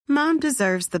Mom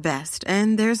deserves the best,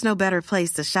 and there's no better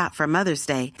place to shop for Mother's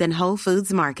Day than Whole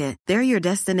Foods Market. They're your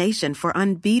destination for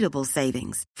unbeatable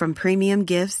savings, from premium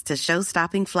gifts to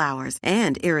show-stopping flowers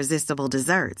and irresistible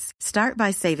desserts. Start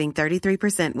by saving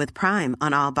 33% with Prime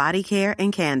on all body care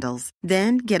and candles.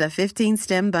 Then get a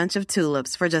 15-stem bunch of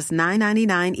tulips for just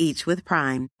 $9.99 each with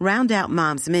Prime. Round out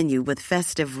Mom's menu with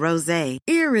festive rosé,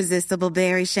 irresistible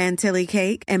berry chantilly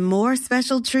cake, and more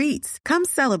special treats. Come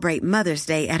celebrate Mother's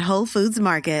Day at Whole Foods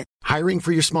Market. Hiring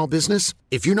for your small business?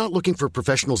 If you're not looking for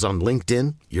professionals on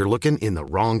LinkedIn, you're looking in the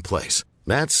wrong place.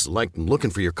 That's like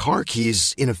looking for your car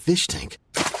keys in a fish tank.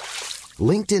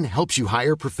 LinkedIn helps you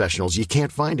hire professionals you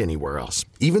can't find anywhere else,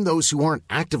 even those who aren't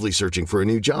actively searching for a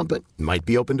new job but might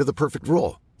be open to the perfect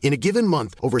role. In a given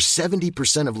month, over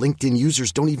 70% of LinkedIn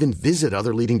users don't even visit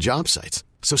other leading job sites.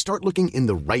 So start looking in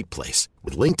the right place.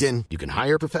 With LinkedIn, you can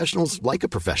hire professionals like a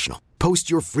professional. Post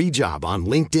your free job on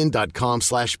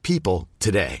linkedin.com/people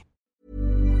today.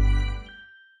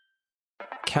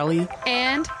 Kelly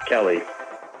and Kelly.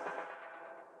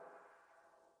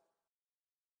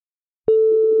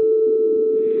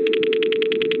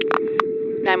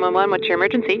 What's your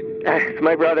emergency? It's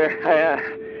my brother.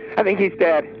 I think he's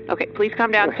dead. Okay, please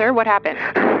calm down, sir. What happened?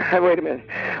 Wait a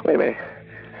minute.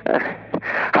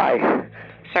 Hi.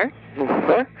 Sir?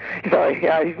 Huh? Sorry,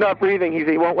 he's not breathing.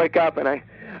 He won't wake up, and I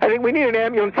think we need an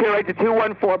ambulance here right to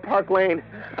 214 Park Lane.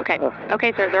 Okay.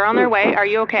 Okay, sir. They're on their way. Are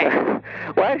you okay?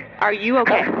 What? Are you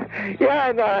okay?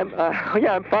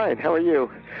 I'm fine. How are you?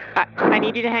 I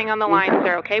need you to hang on the line,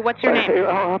 sir, okay? What's your name?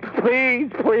 Oh, please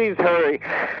hurry.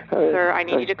 Sir, I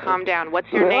need you to calm down.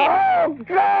 What's your name? Oh,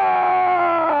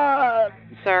 God!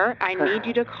 Sir, I need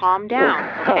you to calm down,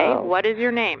 okay? What is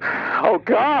your name? Oh,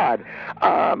 God.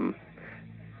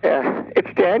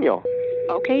 It's Daniel.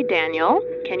 Okay, Daniel.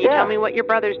 Can you tell me what your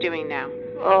brother's doing now?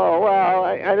 Oh, well,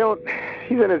 I don't...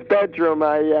 He's in his bedroom.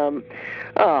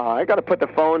 I got to put the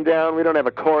phone down. We don't have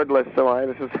a cordless, so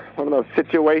this is one of those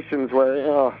situations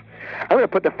where, I'm going to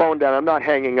put the phone down. I'm not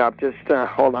hanging up. Just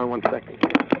hold on 1 second.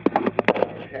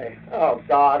 Okay. Oh,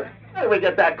 God. How do we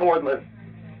get that cordless?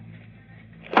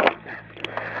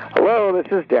 Hello,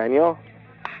 this is Daniel.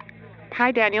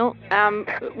 Hi, Daniel.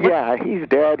 Yeah, he's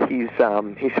dead. He's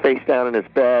face down in his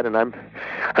bed, and I'm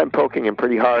poking him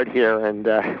pretty hard here, and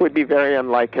it would be very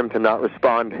unlike him to not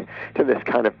respond to this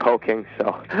kind of poking.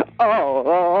 So,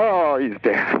 he's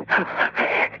dead.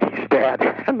 He's dead,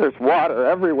 and there's water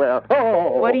everywhere.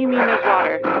 Oh. What do you mean there's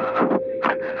water?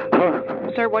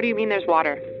 Sir, what do you mean there's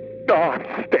water? Oh,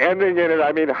 I'm standing in it.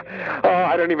 I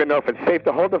don't even know if it's safe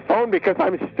to hold the phone because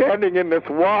I'm standing in this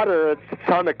water. It's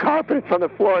on the carpet. It's on the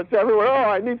floor. It's everywhere. Oh,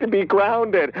 I need to be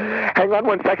grounded. Hang on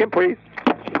 1 second, please.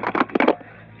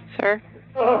 Sir?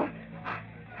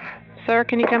 Sir,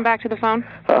 can you come back to the phone?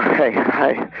 Okay,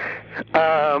 hi.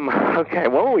 Okay,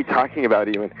 what were we talking about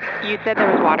even? You said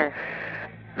there was water.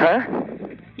 Huh?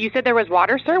 You said there was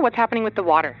water, sir? What's happening with the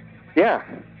water? Yeah.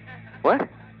 What?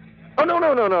 Oh,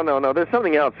 no. There's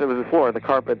something else. It was the floor, the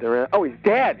carpet. Oh, he's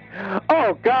dead.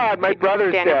 Oh, God, my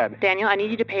brother's dead. Daniel, I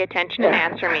need you to pay attention and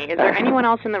answer me. Is there anyone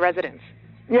else in the residence?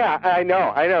 Yeah, I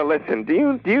know. Listen, do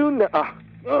you know...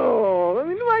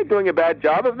 am I doing a bad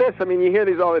job of this? You hear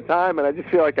these all the time, and I just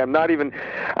feel like I'm not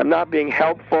being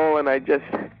helpful, and I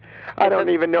don't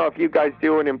even know if you guys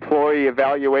do an employee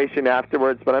evaluation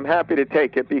afterwards, but I'm happy to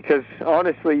take it because,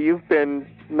 honestly, you've been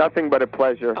nothing but a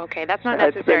pleasure. Okay, that's not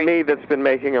necessary. It's been me that's been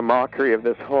making a mockery of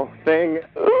this whole thing.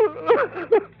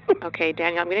 Okay,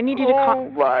 Daniel, I'm going to need you to call... Oh,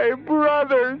 my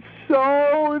brother's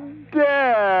so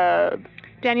dead.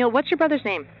 Daniel, what's your brother's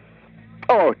name?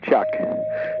 Oh, Chuck.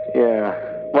 Yeah.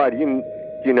 Why, do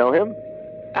you know him?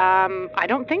 I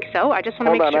don't think so. I just want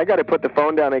to make sure... Hold on, I got to put the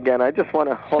phone down again. I just want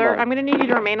to... Sir, I'm going to need you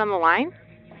to remain on the line.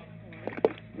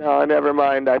 No, never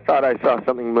mind. I thought I saw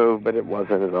something move, but it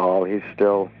wasn't at all. He's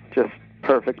still just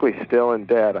perfectly still and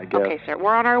dead, I guess. Okay, sir.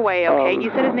 We're on our way, okay?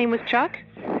 You said his name was Chuck?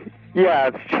 Yeah,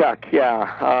 it's Chuck,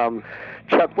 yeah.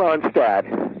 Chuck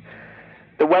Ronstadt.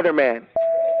 The weatherman.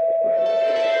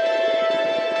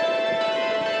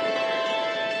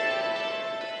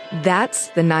 That's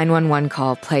the 911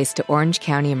 call placed to Orange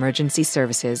County Emergency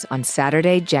Services on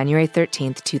Saturday, January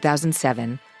 13th,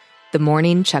 2007, the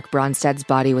morning Chuck Bronstad's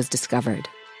body was discovered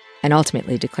and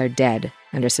ultimately declared dead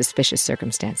under suspicious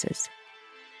circumstances.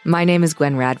 My name is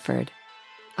Gwen Radford.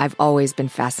 I've always been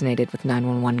fascinated with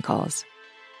 911 calls.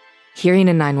 Hearing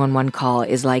a 911 call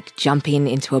is like jumping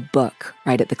into a book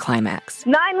right at the climax.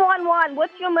 911,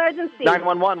 what's your emergency?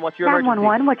 911, what's your emergency?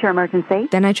 911, what's your emergency?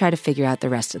 Then I try to figure out the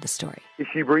rest of the story. Is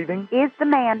she breathing? Is the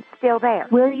man still there?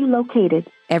 Where are you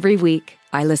located? Every week,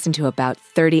 I listen to about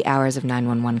 30 hours of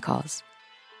 911 calls.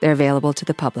 They're available to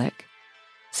the public.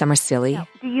 Some are silly.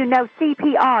 Do you know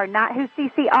CPR, not who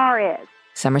CCR is?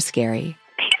 Some are scary.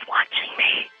 He's watching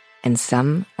me. And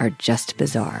some are just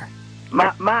bizarre.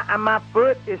 My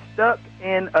foot is stuck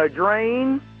in a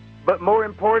drain, but more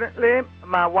importantly,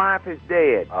 my wife is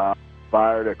dead.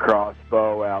 Fired a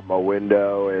crossbow out my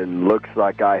window and looks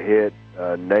like I hit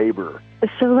a neighbor.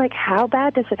 So, how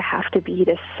bad does it have to be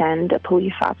to send a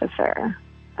police officer?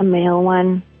 A male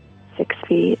one, 6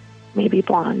 feet, maybe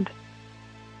blonde.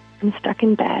 I'm stuck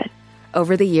in bed.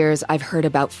 Over the years, I've heard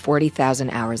about 40,000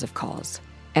 hours of calls,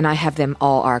 and I have them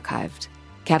all archived,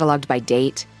 cataloged by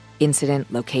date,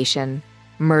 incident, location,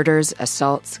 murders,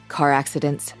 assaults, car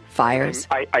accidents, fires.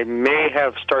 I may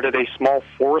have started a small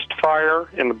forest fire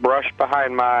in the brush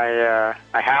behind my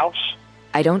house.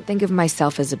 I don't think of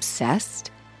myself as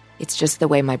obsessed. It's just the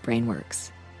way my brain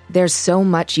works. There's so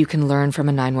much you can learn from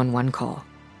a 911 call.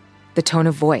 The tone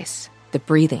of voice, the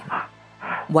breathing.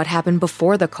 What happened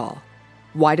before the call?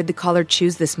 Why did the caller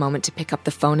choose this moment to pick up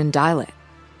the phone and dial it?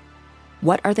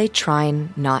 What are they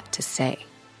trying not to say?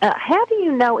 How do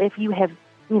you know if you have,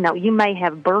 you may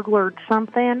have burglared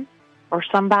something or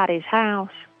somebody's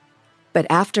house? But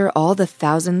after all the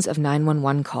thousands of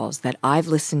 911 calls that I've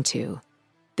listened to,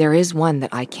 there is one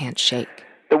that I can't shake.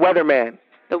 The weatherman.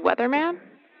 The weatherman?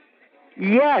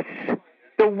 Yes,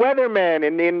 the weatherman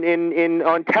in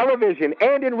on television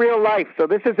and in real life. So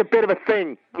this is a bit of a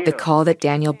thing. The call that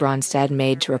Daniel Bronstad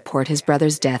made to report his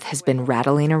brother's death has been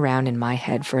rattling around in my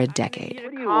head for a decade.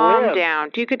 Calm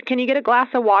down. Can you get a glass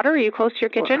of water? Are you close to your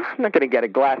kitchen? I'm not going to get a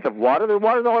glass of water. The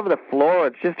water's all over the floor.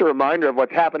 It's just a reminder of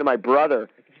what's happened to my brother.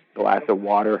 Glass of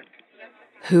water.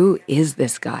 Who is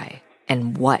this guy,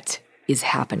 and what is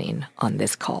happening on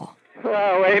this call?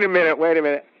 Oh, wait a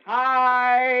minute.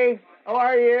 Hi, how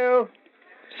are you?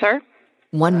 Sir?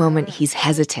 One moment he's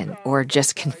hesitant or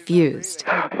just confused.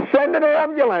 Send an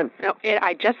ambulance. No,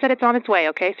 I just said it's on its way,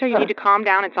 okay, sir? You need to calm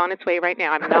down. It's on its way right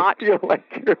now. I'm not... I feel like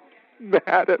you're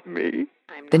mad at me.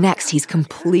 The next, he's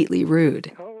completely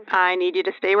rude. I need you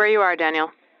to stay where you are,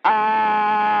 Daniel.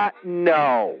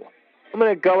 No. I'm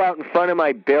going to go out in front of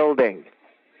my building.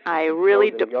 I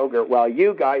really do... Yogurt while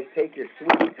you guys take your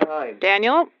sweet time.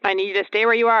 Daniel, I need you to stay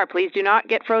where you are. Please do not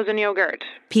get frozen yogurt.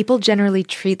 People generally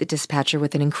treat the dispatcher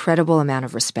with an incredible amount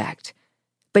of respect.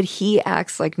 But he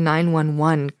acts like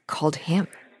 911 called him.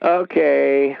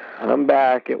 Okay, I'm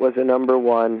back. It was a number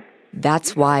one.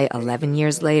 That's why 11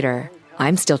 years later,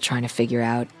 I'm still trying to figure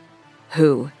out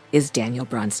who is Daniel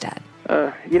Bronstad.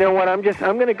 You know what? I'm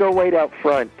going to go wait out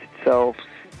front. So...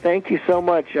 Thank you so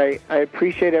much. I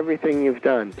appreciate everything you've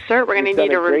done. Sir, we're going to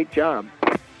need a great job.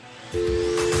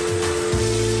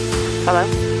 Hello?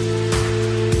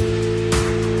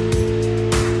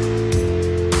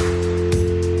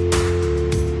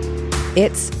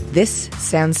 It's This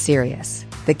Sounds Serious,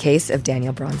 the case of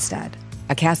Daniel Bronstad,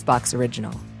 a CastBox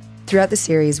original. Throughout the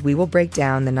series, we will break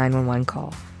down the 911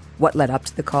 call, what led up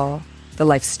to the call, the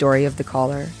life story of the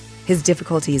caller, his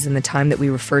difficulties in the time that we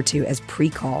refer to as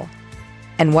pre-call,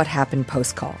 and what happened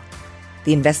post-call.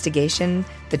 The investigation,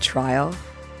 the trial,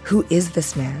 who is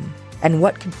this man, and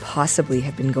what could possibly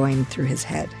have been going through his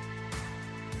head.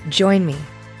 Join me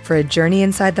for a journey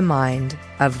inside the mind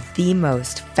of the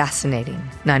most fascinating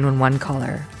 911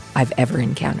 caller I've ever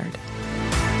encountered.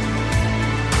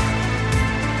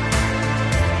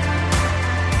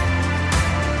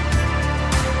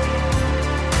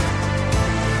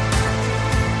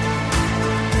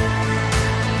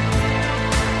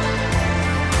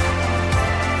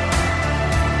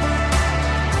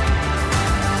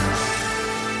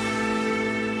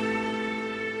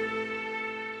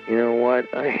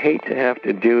 I hate to have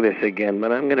to do this again,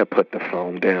 but I'm going to put the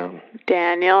phone down.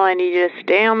 Daniel, I need you to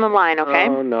stay on the line, okay?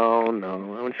 Oh, no.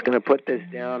 I'm just going to put this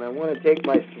down. I want to take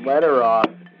my sweater off.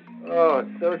 Oh,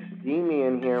 it's so steamy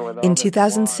in here. In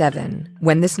 2007,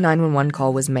 when this 911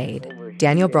 call was made,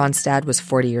 Daniel Bronstad was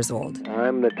 40 years old.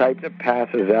 I'm the type that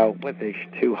passes out when it's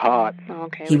too hot.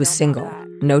 Okay. He was single,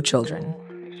 no children,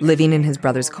 living in his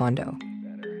brother's condo.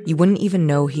 You wouldn't even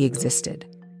know he existed.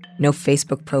 No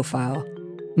Facebook profile.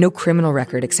 No criminal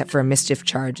record except for a mischief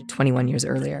charge 21 years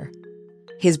earlier.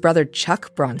 His brother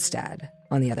Chuck Bronstad,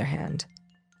 on the other hand,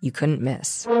 you couldn't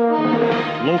miss.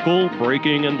 Local,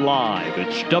 breaking, and live.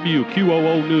 It's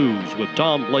WQOO News with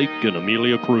Tom Blake and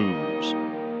Amelia Cruz.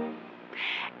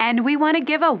 And we want to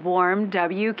give a warm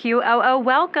WQOO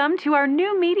welcome to our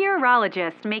new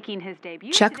meteorologist making his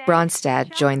debut Chuck today.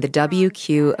 Bronstad joined the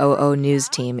WQOO news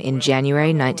team in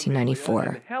January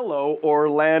 1994. Hello,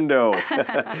 Orlando.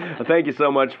 Thank you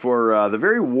so much for the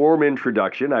very warm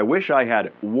introduction. I wish I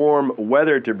had warm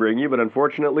weather to bring you, but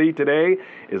unfortunately today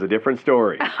is a different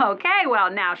story. Okay, well,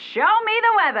 now show me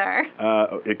the weather.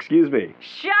 Excuse me.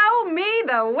 Show me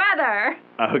the weather.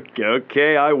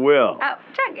 Okay, I will. Oh,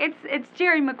 Chuck, it's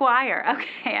Jerry Maguire.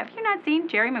 Okay, have you not seen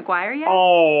Jerry Maguire yet?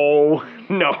 Oh,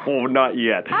 no, not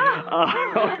yet.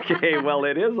 Okay, well,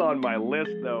 it is on my list,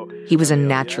 though. He was a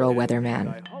natural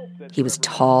weatherman. He was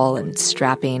tall and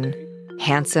strapping,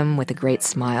 handsome with a great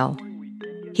smile.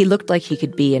 He looked like he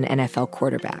could be an NFL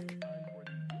quarterback.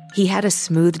 He had a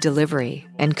smooth delivery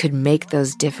and could make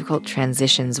those difficult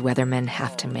transitions weathermen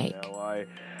have to make.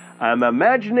 I'm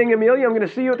imagining, Amelia, I'm going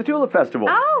to see you at the Tulip Festival.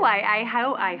 Oh,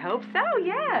 I hope so,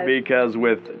 yes. Because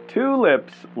with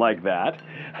tulips like that,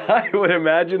 I would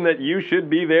imagine that you should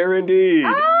be there indeed.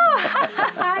 Oh,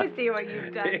 I see what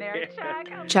you've done there, Chuck.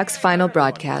 Chuck's final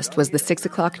broadcast was the 6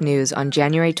 o'clock news on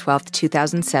January 12th,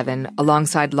 2007,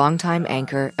 alongside longtime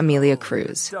anchor Amelia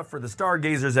Cruz. For the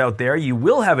stargazers out there, you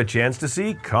will have a chance to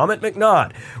see Comet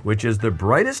McNaught, which is the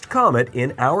brightest comet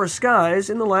in our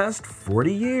skies in the last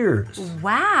 40 years.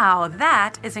 Wow,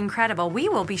 that is incredible. We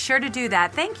will be sure to do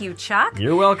that. Thank you, Chuck.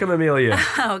 You're welcome, Amelia.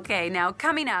 Okay, now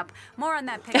coming up, more on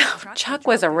that picture. Chuck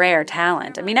was a rare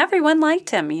talent. I mean, everyone liked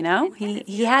him, you know?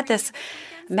 He had this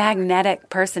magnetic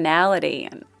personality,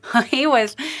 and he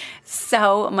was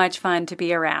so much fun to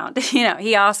be around. You know,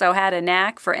 he also had a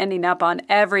knack for ending up on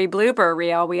every blooper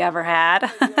reel we ever had.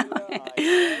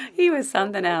 He was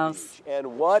something else.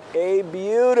 And what a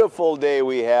beautiful day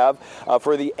we have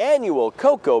for the annual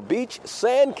Cocoa Beach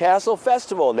Sandcastle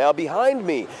Festival. Now behind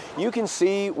me you can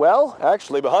see, well,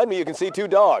 actually behind me you can see two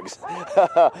dogs.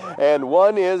 And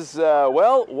one is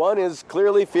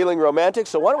clearly feeling romantic.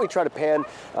 So why don't we try to pan,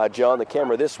 John, the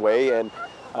camera this way, and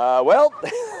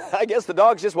I guess the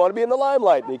dogs just want to be in the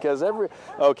limelight because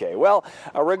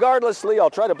regardlessly, I'll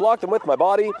try to block them with my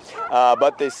body,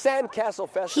 but the Sandcastle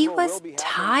Festival He was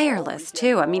tireless,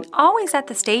 too. I mean, always at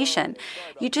the station.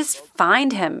 You just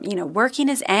find him, you know, working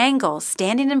his angles,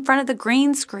 standing in front of the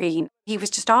green screen. He was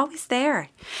just always there.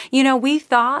 You know, we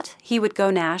thought he would go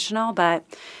national, but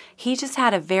he just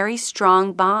had a very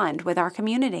strong bond with our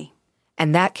community.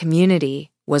 And that community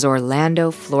was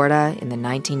Orlando, Florida in the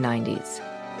 1990s.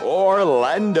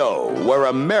 Orlando, where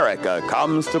America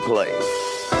comes to play.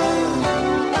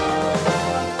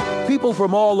 People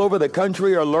from all over the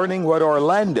country are learning what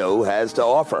Orlando has to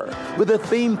offer, with a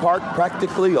theme park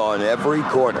practically on every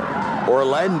corner.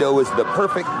 Orlando is the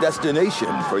perfect destination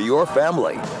for your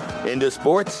family. Into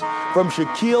sports? From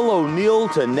Shaquille O'Neal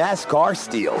to NASCAR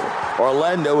steel,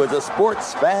 Orlando is a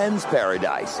sports fan's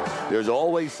paradise. There's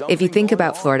always something. If you think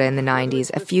about Florida in the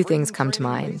 90s, a few things come to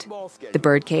mind. The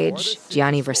Birdcage,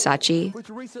 Gianni Versace,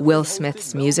 Will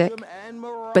Smith's music.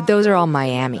 But those are all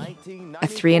Miami. A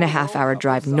 3.5-hour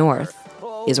drive north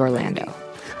is Orlando.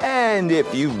 And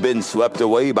if you've been swept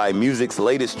away by music's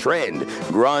latest trend,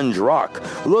 grunge rock,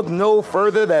 look no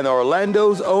further than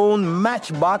Orlando's own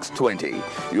Matchbox 20.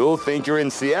 You'll think you're in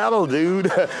Seattle,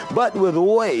 dude, but with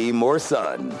way more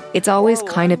sun. It's always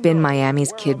kind of been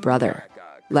Miami's kid brother.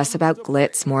 Less about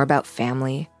glitz, more about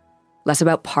family. Less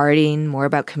about partying, more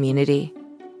about community.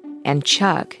 And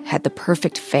Chuck had the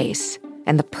perfect face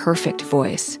and the perfect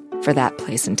voice for that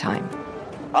place and time.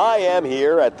 I am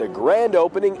here at the grand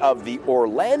opening of the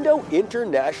Orlando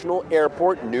International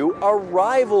Airport new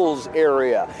arrivals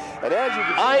area. And as you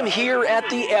can see, I'm here at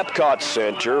the Epcot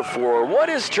Center for what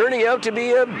is turning out to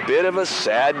be a bit of a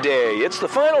sad day. It's the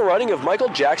final running of Michael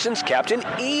Jackson's Captain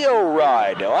EO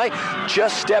ride. Now, I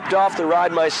just stepped off the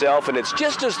ride myself, and it's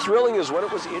just as thrilling as when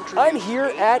it was introduced. I'm here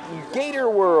at Gator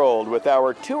World with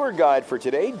our tour guide for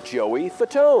today, Joey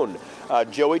Fatone.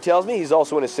 Joey tells me he's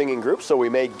also in a singing group, so we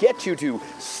may get you to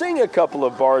sing a couple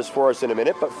of bars for us in a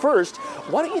minute. But first,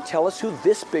 why don't you tell us who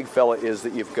this big fella is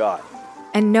that you've got?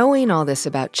 And knowing all this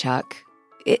about Chuck,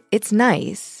 it's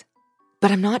nice,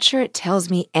 but I'm not sure it tells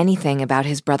me anything about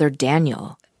his brother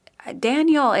Daniel.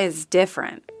 Daniel is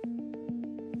different.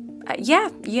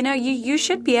 You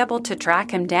should be able to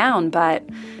track him down, but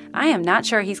I am not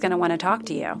sure he's going to want to talk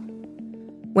to you.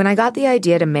 When I got the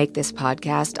idea to make this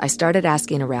podcast, I started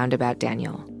asking around about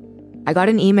Daniel. I got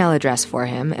an email address for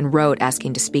him and wrote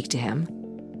asking to speak to him.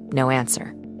 No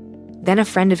answer. Then a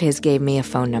friend of his gave me a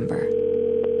phone number.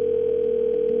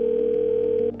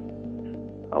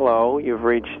 Hello, you've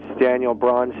reached Daniel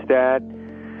Bronstad.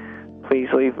 Please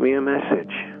leave me a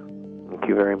message. Thank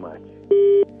you very much.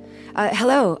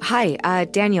 Hello. Hi,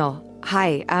 Daniel.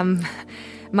 Hi.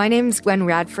 My name's Gwen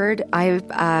Radford.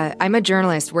 I'm a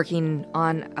journalist working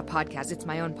on a podcast. It's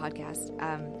my own podcast.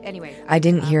 Anyway. I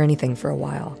didn't hear anything for a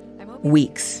while.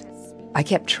 Weeks. I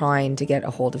kept trying to get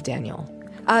a hold of Daniel.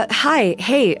 Hi.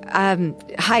 Hey.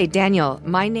 Hi, Daniel.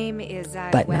 My name is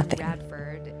but Gwen nothing.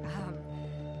 Radford.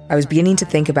 I was beginning to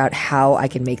think about how I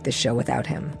could make this show without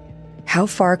him. How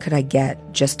far could I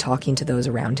get just talking to those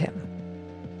around him?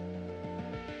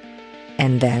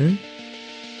 And then...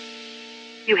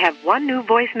 You have one new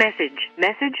voice message.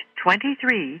 Message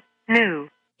 23, new.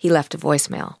 He left a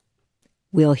voicemail.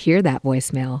 We'll hear that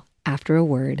voicemail after a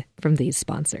word from these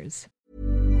sponsors.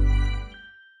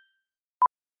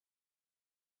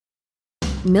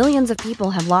 Millions of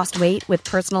people have lost weight with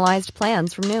personalized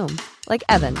plans from Noom. Like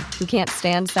Evan, who can't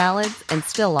stand salads and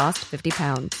still lost 50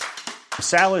 pounds.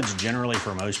 Salads generally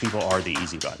for most people are the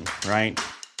easy button, right?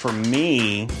 For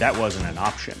me, that wasn't an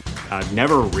option. I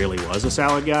never really was a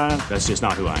salad guy. That's just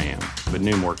not who I am. But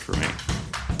Noom worked for me.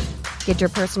 Get your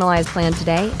personalized plan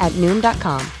today at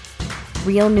Noom.com.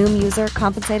 Real Noom user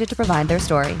compensated to provide their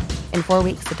story. In 4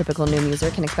 weeks, the typical Noom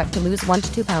user can expect to lose 1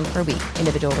 to 2 pounds per week.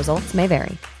 Individual results may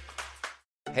vary.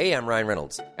 Hey, I'm Ryan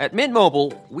Reynolds. At Mint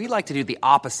Mobile, we like to do the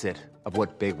opposite of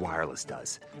what Big Wireless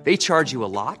does. They charge you a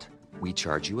lot. We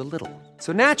charge you a little.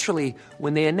 So naturally,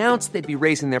 when they announced they'd be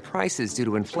raising their prices due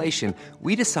to inflation,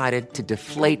 we decided to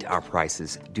deflate our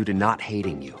prices due to not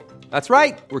hating you. That's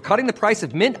right. We're cutting the price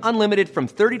of Mint Unlimited from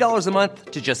 $30 a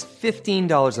month to just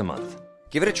 $15 a month.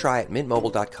 Give it a try at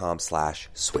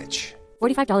mintmobile.com/switch.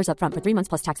 $45 up front for 3 months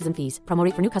plus taxes and fees. Promo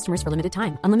rate for new customers for limited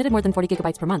time. Unlimited more than 40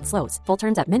 gigabytes per month. Slows full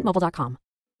terms at mintmobile.com.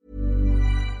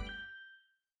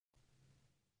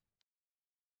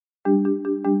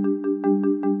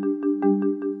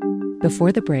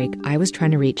 Before the break, I was trying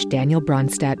to reach Daniel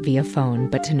Bronstadt via phone,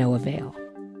 but to no avail.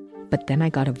 But then I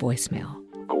got a voicemail.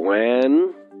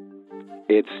 Gwen,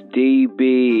 it's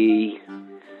DB.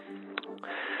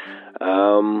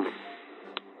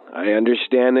 I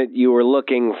understand that you were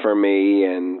looking for me,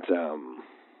 and,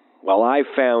 I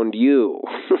found you.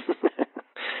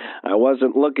 I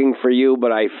wasn't looking for you,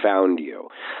 but I found you.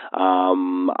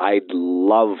 I'd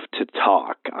love to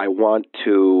talk.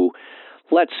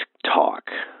 Let's talk.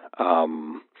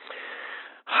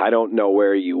 I don't know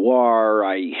where you are.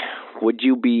 Would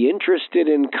you be interested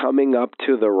in coming up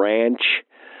to the ranch?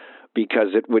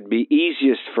 Because it would be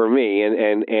easiest for me,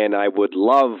 and I would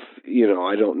love,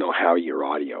 I don't know how your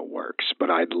audio works, but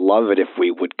I'd love it if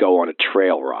we would go on a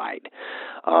trail ride.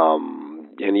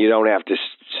 And you don't have to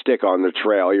stick on the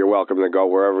trail. You're welcome to go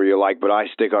wherever you like, but I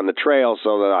stick on the trail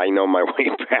so that I know my way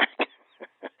back.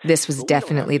 This was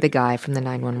definitely the guy from the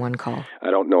 911 call.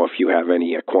 I don't know if you have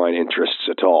any equine interests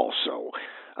at all, so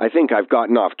I think I've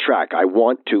gotten off track. I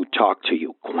want to talk to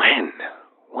you. Gwen,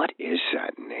 what is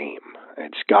that name?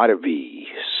 It's got to be...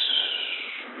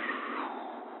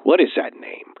 What is that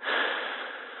name?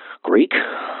 Greek?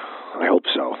 I hope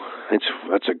so.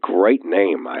 That's a great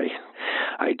name. I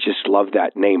just love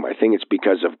that name. I think it's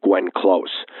because of Gwen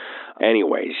Close.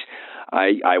 Anyways,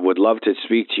 I would love to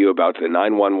speak to you about the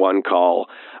 911 call.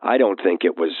 I don't think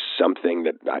it was something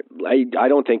that I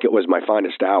don't think it was my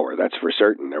finest hour. That's for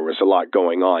certain. There was a lot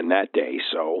going on that day.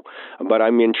 But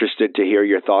I'm interested to hear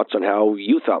your thoughts on how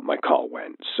you thought my call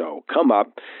went. So come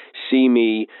up, see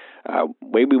me.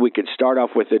 Maybe we could start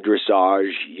off with the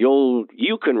dressage.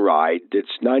 You can ride.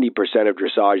 It's 90% of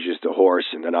dressage is the horse,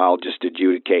 and then I'll just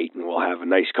adjudicate, and we'll have a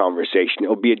nice conversation.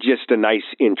 It'll be just a nice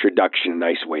introduction, a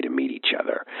nice way to meet each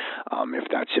other, if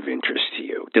that's of interest to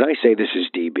you. Did I say this is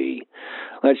DB?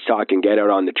 Let's talk and get out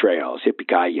on the trails.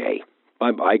 Yippee-ki-yay.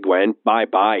 Bye-bye, Gwen.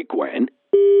 Bye-bye, Gwen.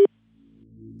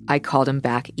 I called him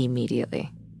back immediately.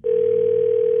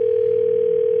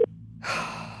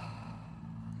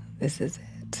 This is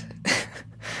it.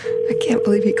 I can't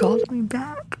believe he called me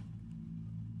back.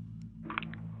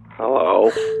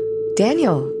 Hello.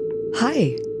 Daniel.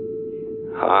 Hi.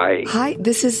 Hi. Hi.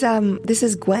 This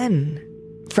is Gwen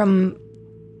from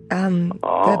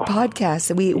the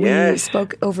podcast. We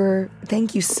spoke over.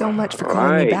 Thank you so much for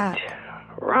calling me back.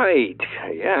 Right.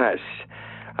 Yes.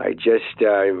 I just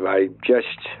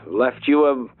left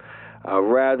you a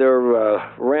rather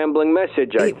rambling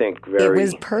message, I think. It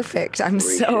was perfect.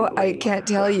 I can't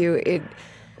tell you.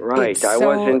 Right. I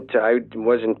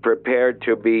wasn't prepared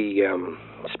to be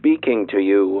speaking to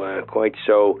you quite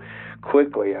so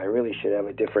quickly. I really should have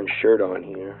a different shirt on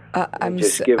here.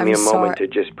 Give me a moment to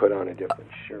just put on a different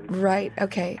shirt. Right.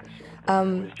 Okay. I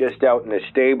was just out in the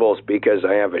stables because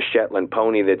I have a Shetland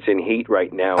pony that's in heat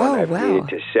right now, and I've needed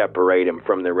to separate him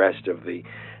from the rest of the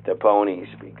ponies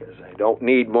because I don't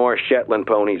need more Shetland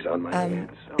ponies on my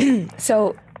hands.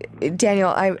 So,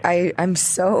 Daniel, I'm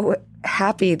so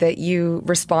happy that you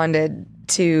responded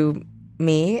to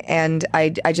me, and I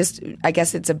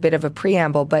guess it's a bit of a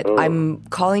preamble, but I'm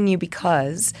calling you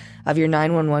because of your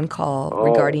 911 call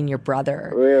regarding your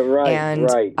brother. Yeah,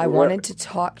 right. I wanted to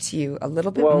talk to you a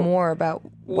little bit more about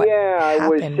what happened.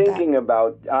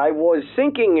 I was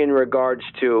thinking in regards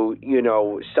to,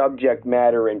 subject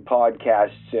matter in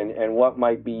podcasts and what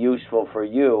might be useful for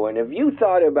you. And have you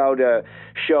thought about a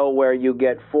show where you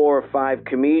get 4 or 5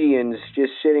 comedians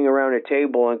just sitting around a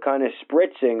table and kind of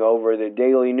spritzing over the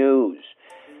daily news?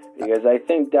 Because I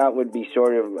think that would be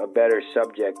sort of a better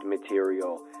subject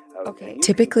material. Okay.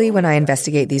 Typically, when I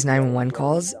investigate these 911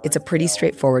 calls, it's a pretty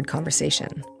straightforward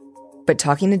conversation. But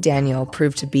talking to Daniel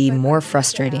proved to be more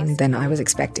frustrating than I was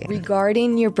expecting.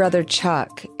 Regarding your brother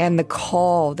Chuck and the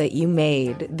call that you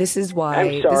made, this is why...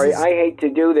 I'm sorry, I hate to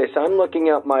do this. I'm looking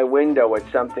out my window at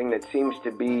something that seems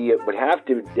to be...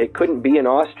 It couldn't be an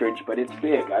ostrich, but it's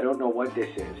big. I don't know what this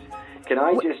is.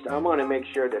 I want to make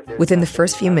sure that... Within the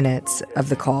first few minutes of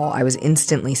the call, I was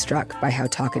instantly struck by how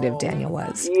talkative Daniel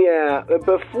was. Yeah,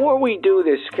 before we do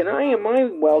this, am I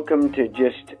welcome to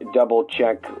just double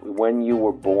check when you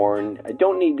were born? I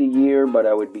don't need the year, but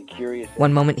I would be curious.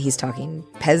 One moment he's talking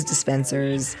Pez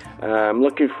dispensers. I'm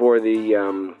looking for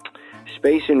the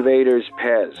Space Invaders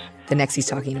Pez. The next he's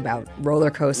talking about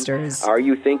roller coasters. Are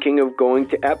you thinking of going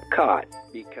to Epcot?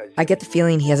 Because I get the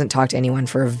feeling he hasn't talked to anyone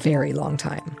for a very long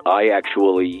time. I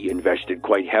actually invested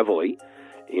quite heavily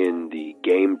in the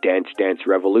game Dance Dance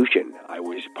Revolution. I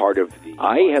was part of the...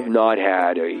 I have not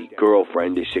had a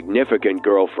significant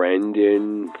girlfriend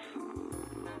in...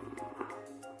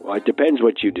 Well, it depends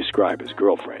what you describe as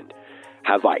girlfriend.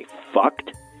 Have I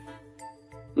fucked?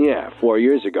 Yeah, 4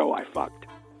 years ago I fucked.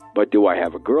 But do I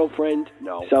have a girlfriend?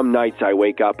 No. Some nights I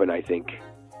wake up and I think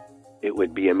it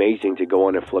would be amazing to go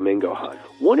on a flamingo hunt.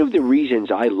 One of the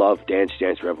reasons I love Dance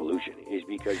Dance Revolution is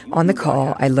because... On the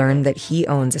call, I learned that he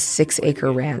owns a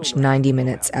 6-acre ranch 90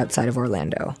 minutes outside of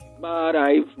Orlando. But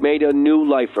I've made a new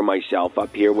life for myself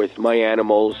up here with my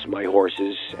animals, my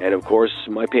horses, and of course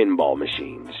my pinball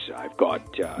machines. I've got...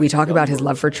 we talk about his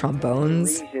love for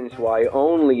trombones. Reasons why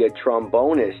only a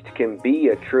trombonist can be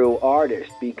a true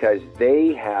artist, because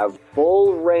they have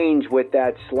full range with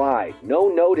that slide. No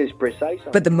note is precise.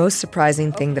 But the most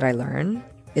surprising thing that I learned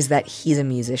is that he's a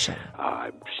musician.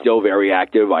 I'm still very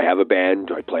active. I have a band.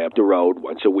 I play up the road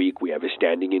once a week. We have a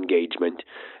standing engagement.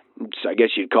 So I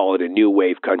guess you'd call it a new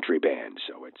wave country band.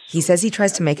 He says he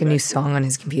tries to make a new song on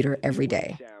his computer every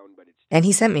day. And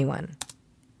he sent me one.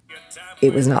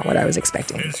 It was not what I was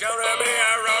expecting. It's gonna be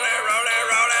a roller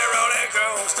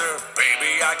coaster.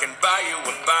 Baby, I can buy you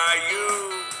a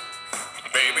bayou.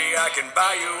 Baby, I can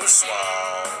buy you a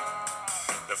swan.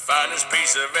 The finest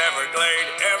piece of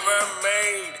Everglade ever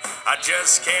made. I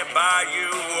just can't buy you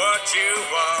what you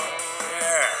want.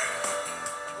 Yeah.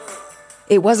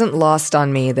 It wasn't lost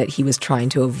on me that he was trying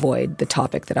to avoid the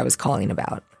topic that I was calling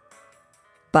about.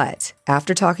 But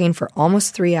after talking for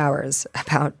almost 3 hours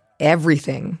about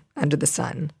everything under the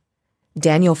sun,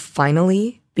 Daniel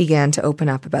finally began to open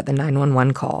up about the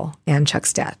 911 call and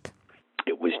Chuck's death.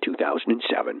 It was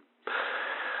 2007.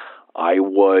 I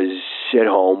was at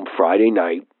home Friday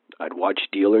night. I'd watched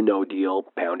Deal or No Deal,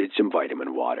 pounded some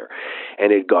vitamin water,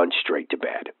 and had gone straight to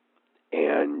bed.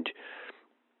 And...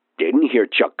 didn't hear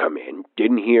Chuck come in,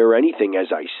 didn't hear anything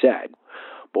as I said,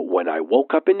 but when I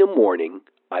woke up in the morning,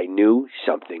 I knew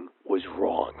something was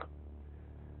wrong.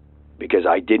 Because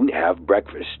I didn't have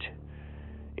breakfast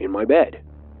in my bed.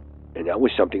 And that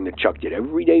was something that Chuck did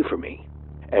every day for me.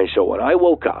 And so when I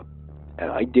woke up,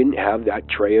 and I didn't have that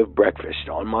tray of breakfast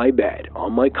on my bed,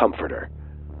 on my comforter,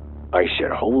 I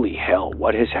said, holy hell,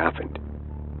 what has happened?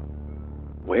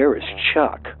 Where is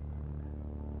Chuck?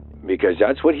 Because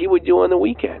that's what he would do on the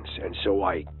weekends. And so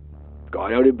I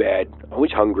got out of bed. I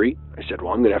was hungry. I said,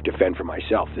 well, I'm going to have to fend for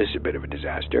myself. This is a bit of a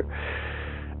disaster.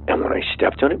 And when I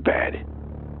stepped out of bed,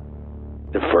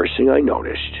 the first thing I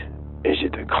noticed is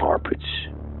that the carpets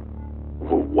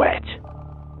were wet.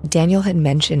 Daniel had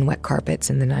mentioned wet carpets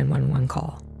in the 911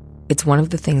 call. It's one of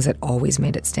the things that always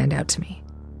made it stand out to me.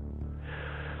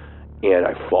 And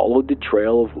I followed the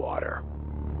trail of water,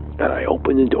 and I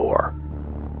opened the door.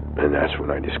 And that's when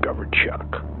I discovered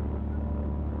Chuck.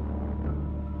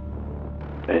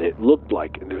 And it looked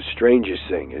like, the strangest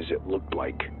thing is it looked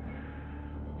like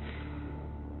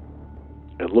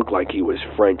he was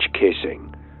French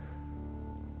kissing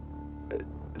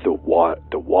the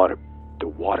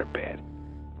waterbed.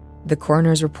 The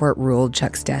coroner's report ruled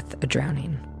Chuck's death a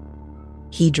drowning.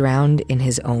 He drowned in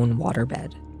his own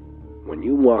waterbed. When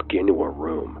you walk into a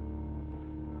room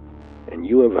and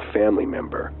you have a family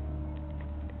member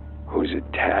who's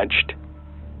attached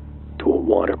to a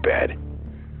waterbed.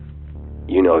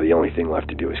 You know, the only thing left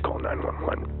to do is call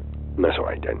 911. And that's what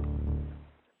I did.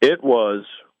 It was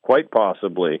quite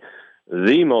possibly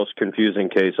the most confusing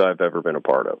case I've ever been a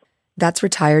part of. That's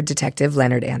retired Detective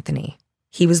Leonard Anthony.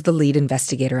 He was the lead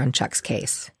investigator on Chuck's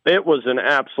case. It was an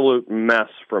absolute mess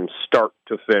from start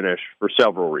to finish for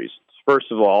several reasons.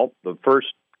 First of all, the first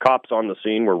cops on the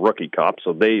scene were rookie cops,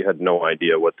 so they had no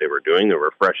idea what they were doing. They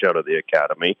were fresh out of the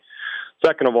academy.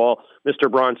 Second of all, Mr.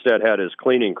 Bronstead had his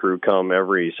cleaning crew come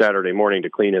every Saturday morning to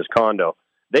clean his condo.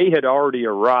 They had already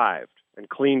arrived and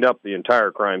cleaned up the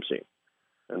entire crime scene.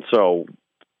 And so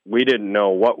we didn't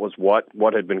know what was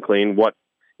what had been cleaned,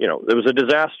 it was a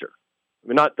disaster. I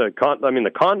mean,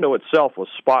 the condo itself was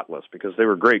spotless because they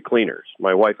were great cleaners.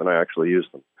 My wife and I actually used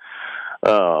them.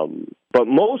 But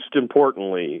most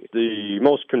importantly, the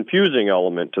most confusing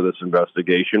element to this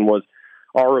investigation was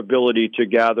our ability to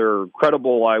gather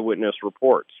credible eyewitness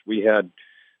reports. We had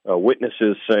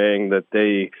witnesses saying that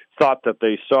they thought that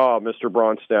they saw Mr.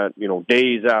 Bronstead,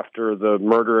 days after the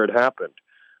murder had happened.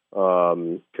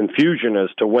 Confusion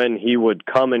as to when he would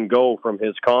come and go from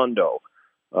his condo,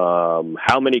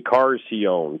 how many cars he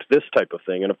owned, this type of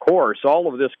thing. And of course,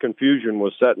 all of this confusion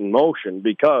was set in motion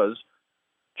because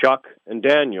Chuck and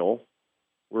Daniel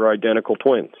were identical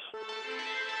twins.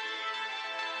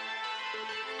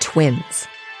 Twins.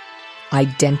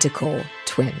 Identical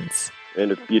twins.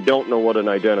 And if you don't know what an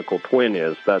identical twin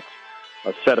is, that's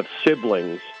a set of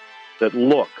siblings that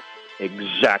look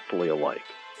exactly alike.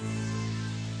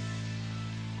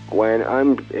 Gwen,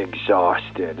 I'm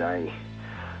exhausted. I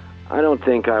don't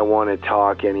think I want to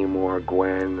talk anymore,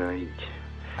 Gwen.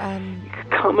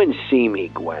 Come and see me,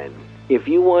 Gwen. If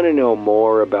you want to know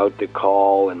more about the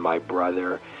call and my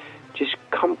brother, just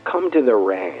come to the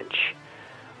ranch.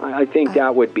 I think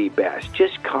that would be best.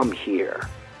 Just come here.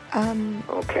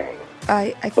 Okay.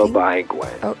 I think... Bye-bye,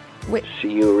 Gwen. Oh, wait.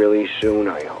 See you really soon,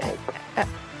 I hope.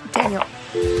 Daniel.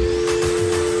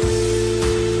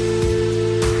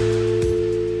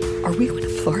 Are we going to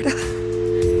Florida?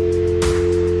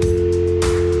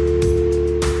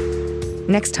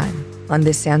 Next time on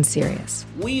This Sounds Serious.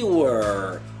 We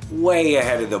were way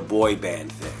ahead of the boy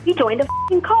band thing. He joined a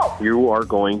f***ing cult. You are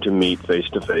going to meet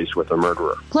face-to-face with a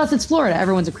murderer. Plus, it's Florida.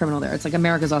 Everyone's a criminal there. It's like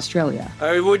America's Australia.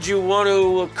 Would you want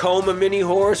to comb a mini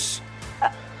horse?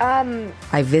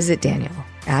 I visit Daniel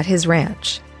at his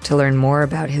ranch to learn more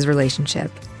about his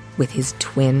relationship with his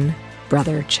twin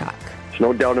brother, Chuck. There's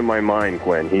no doubt in my mind,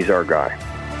 Gwen. He's our guy.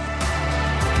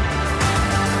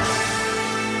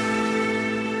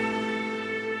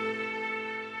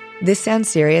 This Sounds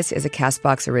Serious is a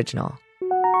CastBox original.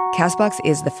 CastBox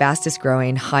is the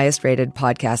fastest-growing, highest-rated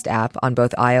podcast app on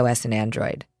both iOS and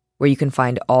Android, where you can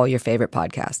find all your favorite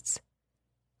podcasts.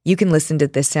 You can listen to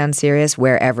This Sounds Serious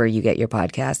wherever you get your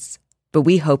podcasts, but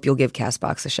we hope you'll give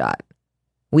CastBox a shot.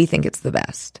 We think it's the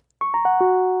best.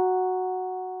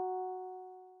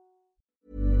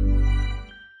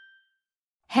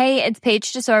 Hey, it's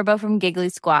Paige DeSorbo from Giggly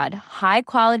Squad. High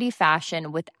quality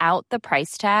fashion without the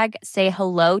price tag. Say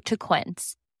hello to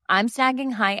Quince. I'm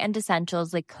snagging high-end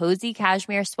essentials like cozy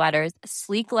cashmere sweaters,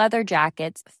 sleek leather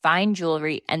jackets, fine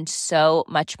jewelry, and so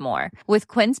much more. With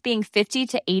Quince being 50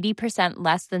 to 80%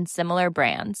 less than similar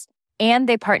brands. And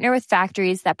they partner with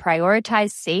factories that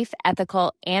prioritize safe,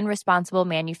 ethical, and responsible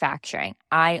manufacturing.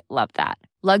 I love that.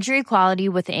 Luxury quality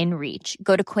within reach.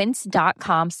 Go to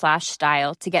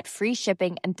quince.com/style to get free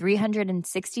shipping and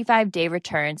 365-day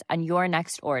returns on your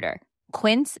next order.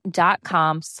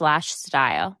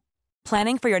 Quince.com/style.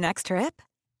 Planning for your next trip?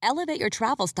 Elevate your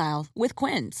travel style with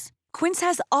Quince. Quince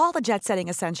has all the jet-setting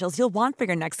essentials you'll want for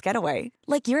your next getaway,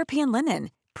 like European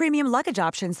linen, premium luggage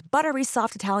options, buttery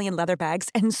soft Italian leather bags,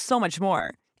 and so much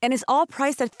more. And is all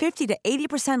priced at 50 to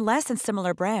 80% less than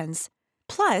similar brands.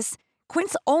 Plus,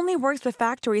 Quince only works with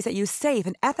factories that use safe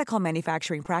and ethical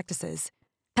manufacturing practices.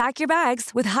 Pack your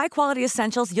bags with high-quality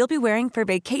essentials you'll be wearing for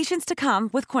vacations to come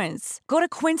with Quince. Go to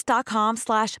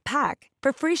quince.com/pack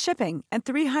for free shipping and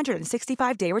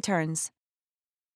 365-day returns.